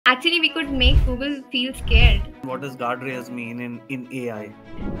Actually, we could make Google feel scared. What does guardrails mean in AI?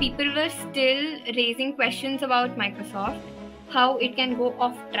 People were still raising questions about Microsoft, how it can go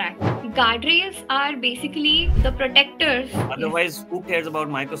off track. Guardrails are basically the protectors. Otherwise, who cares about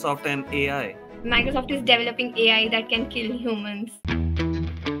Microsoft and AI? Microsoft is developing AI that can kill humans.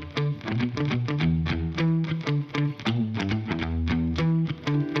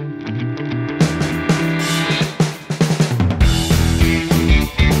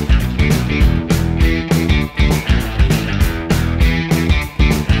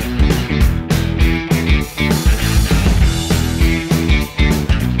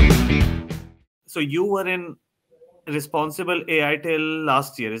 So you were in responsible AI till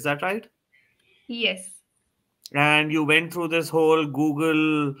last year, is that right? Yes. And you went through this whole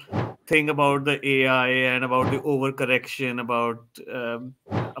Google thing about the AI and about the overcorrection about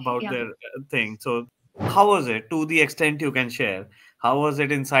Yeah. their thing. So how was it, to the extent you can share? How was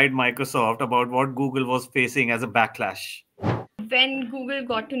it inside Microsoft about what Google was facing as a backlash? When Google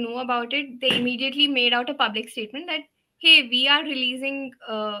got to know about it, they immediately made out a public statement that, hey, we are releasing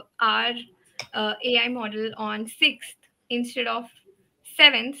our AI model on 6th instead of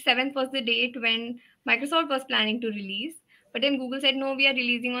 7th. 7th was the date when Microsoft was planning to release. But then Google said, no, we are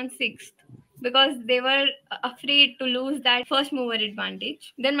releasing on 6th because they were afraid to lose that first mover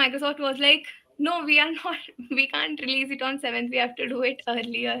advantage. Then Microsoft was like, no, we are not, we can't release it on 7th. We have to do it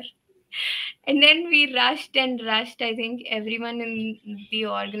earlier. And then we rushed and rushed, I think, everyone in the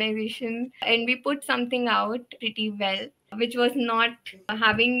organization, and we put something out pretty well, which was not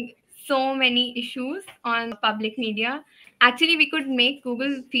having so many issues on public media. Actually, we could make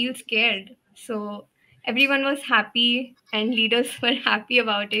Google feel scared. So everyone was happy and leaders were happy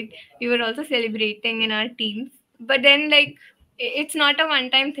about it. We were also celebrating in our teams. But then, like, it's not a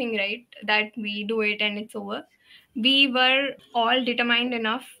one time thing, right? That we do it and it's over. We were all determined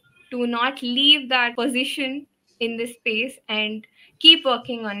enough to not leave that position in this space and keep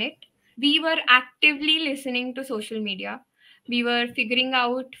working on it. We were actively listening to social media. We were figuring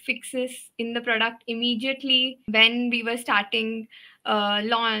out fixes in the product immediately when we were starting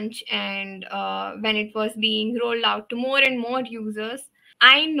launch and when it was being rolled out to more and more users.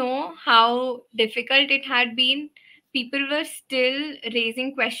 I know how difficult it had been. People were still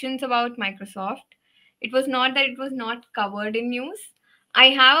raising questions about Microsoft. It was not that it was not covered in news.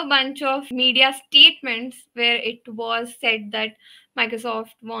 I have a bunch of media statements where it was said that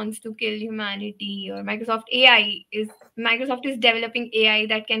Microsoft wants to kill humanity, or Microsoft is developing AI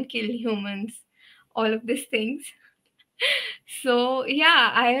that can kill humans, all of these things. So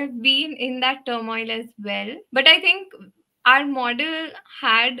yeah, I have been in that turmoil as well. But I think our model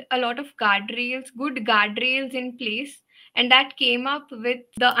had a lot of guardrails, good guardrails in place, and that came up with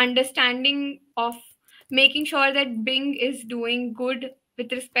the understanding of making sure that Bing is doing good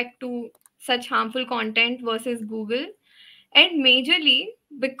with respect to such harmful content versus Google. And majorly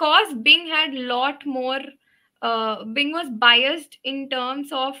because Bing had lot more Bing was biased in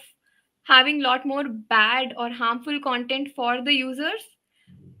terms of having lot more bad or harmful content for the users,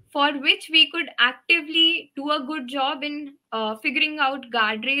 for which we could actively do a good job in figuring out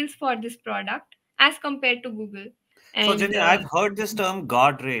guardrails for this product as compared to Google. So, And Janya, I've heard this term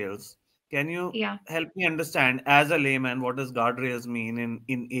guardrails. Can you yeah, help me understand, as a layman, what does guardrails mean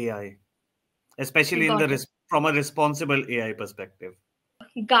in AI, especially in got it. from a responsible AI perspective?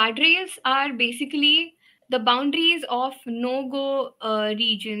 Guardrails are basically the boundaries of no go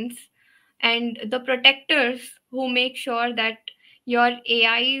regions and the protectors who make sure that your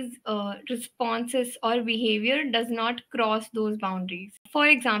AI's responses or behavior does not cross those boundaries. For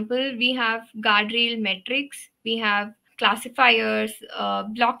example, we have guardrail metrics, we have classifiers,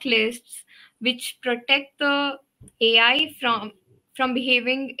 block lists, which protect the AI from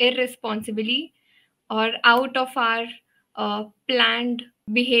behaving irresponsibly or out of our planned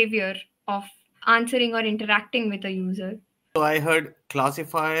behavior of answering or interacting with a user. So I heard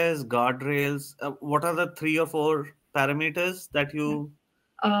classifiers, guardrails. What are the three or four parameters that you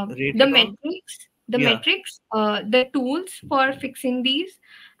rate The it on? metrics, Yeah. the tools for fixing these,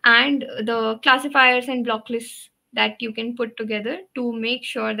 and the classifiers and block lists that you can put together to make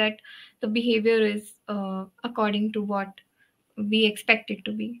sure that the behavior is according to what we expect it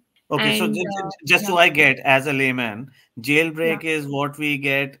to be. Okay, so And just yeah, so I get, as a layman, yeah, jailbreak is what we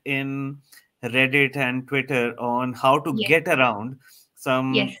get in Reddit and Twitter on how to yes, get around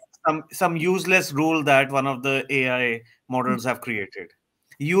yes, some some useless rule that one of the AI models have created.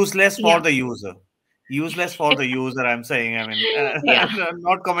 Useless for yeah, the user. Useless for the user, I'm saying. I mean, yeah, I'm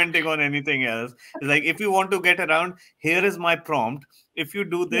not commenting on anything else. It's like, if you want to get around, here is my prompt. If you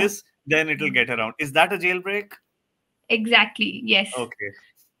do yeah. this, then it'll get around. Is that a jailbreak? Exactly. Yes. Okay.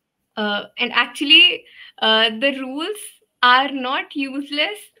 And actually, the rules are not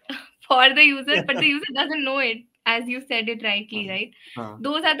useless for the user, but the user doesn't know it, as you said it rightly, right? Uh,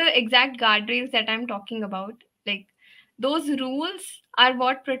 Those are the exact guardrails that I'm talking about. Like, those rules are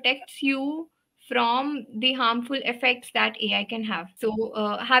what protects you from the harmful effects that AI can have. So,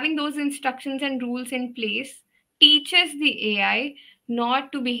 having those instructions and rules in place teaches the AI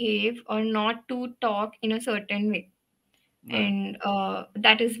not to behave or not to talk in a certain way. right. And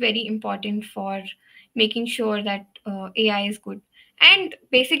that is very important for making sure that AI is good. And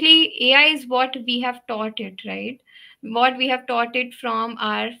basically, AI is what we have taught it, right? What we have taught it from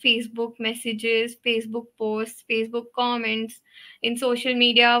our Facebook messages, Facebook posts, Facebook comments, in social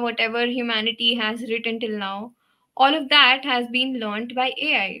media, whatever humanity has written till now. All of that has been learned by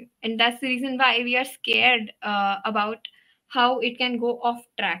AI, and that's the reason why we are scared about how it can go off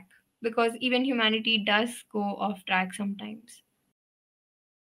track, because even humanity does go off track sometimes.